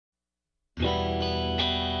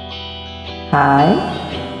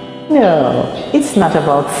Hi? No, it's not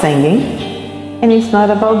about singing, and it's not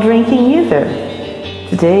about drinking either.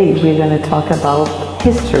 Today we're going to talk about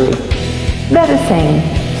history. That is saying,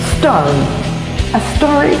 story. A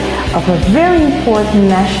story of a very important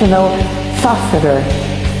national saucer,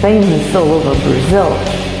 famous all over Brazil.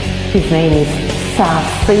 His name is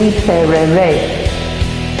Saci Pererê.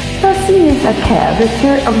 Saci is a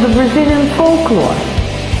character of the Brazilian folklore.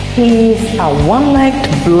 He is a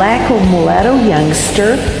one-legged black or mulatto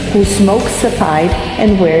youngster who smokes a pipe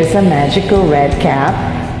and wears a magical red cap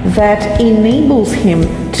that enables him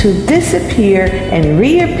to disappear and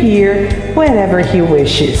reappear wherever he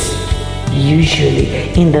wishes.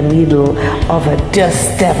 Usually in the middle of a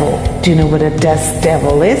dust devil. Do you know what a dust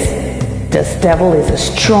devil is? Dust devil is a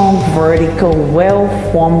strong, vertical,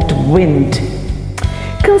 well-formed wind.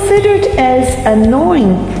 Considered as an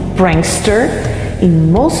annoying prankster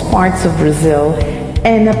in most parts of Brazil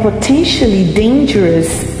and a potentially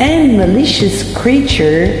dangerous and malicious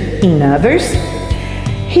creature in others,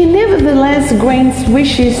 he nevertheless grants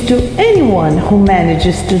wishes to anyone who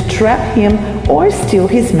manages to trap him or steal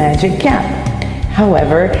his magic cap.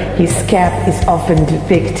 However, his cap is often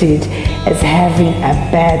depicted as having a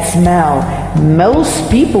bad smell.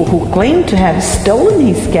 Most people who claim to have stolen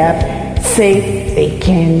his cap say they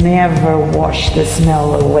can never wash the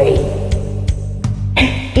smell away.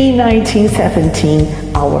 In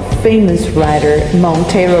 1917, our famous writer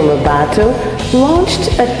Monteiro Lobato launched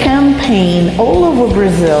a campaign all over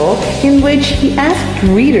Brazil in which he asked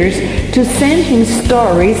readers to send him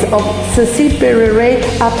stories of Saci Pererê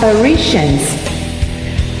apparitions.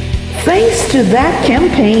 Thanks to that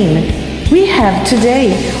campaign, we have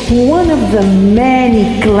today one of the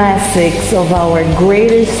many classics of our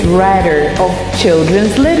greatest writer of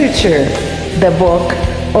children's literature, the book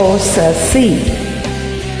O Saci.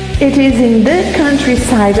 It is in the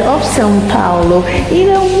countryside of São Paulo, in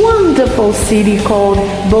a wonderful city called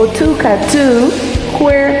Botucatu,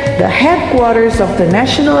 where the headquarters of the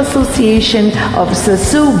National Association of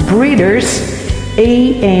Saci Breeders,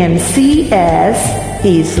 ANCS,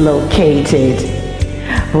 is located.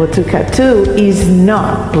 Botucatu is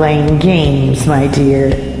not playing games, my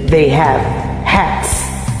dear. They have hats,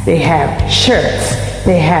 they have shirts,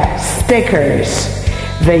 they have stickers.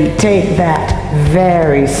 They take that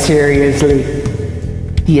very seriously.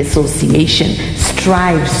 The association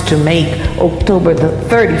strives to make October the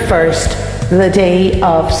 31st the day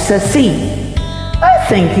of Saci. I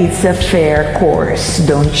think it's a fair course,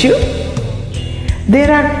 don't you?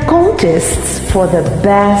 There are contests for the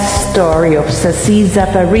best story of Saci's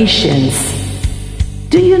apparitions.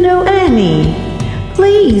 Do you know any?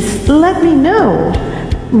 Please let me know.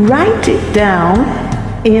 Write it down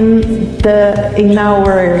after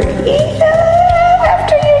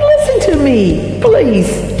you listen to me,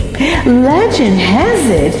 please. Legend has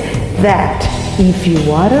it that if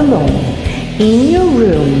you are alone in your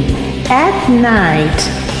room at night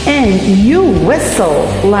and you whistle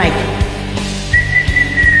like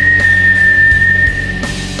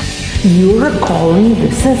you're calling the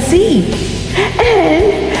Saci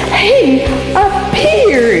and he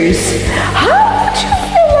appears, how would you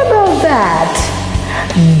feel about that?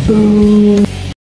 Boom!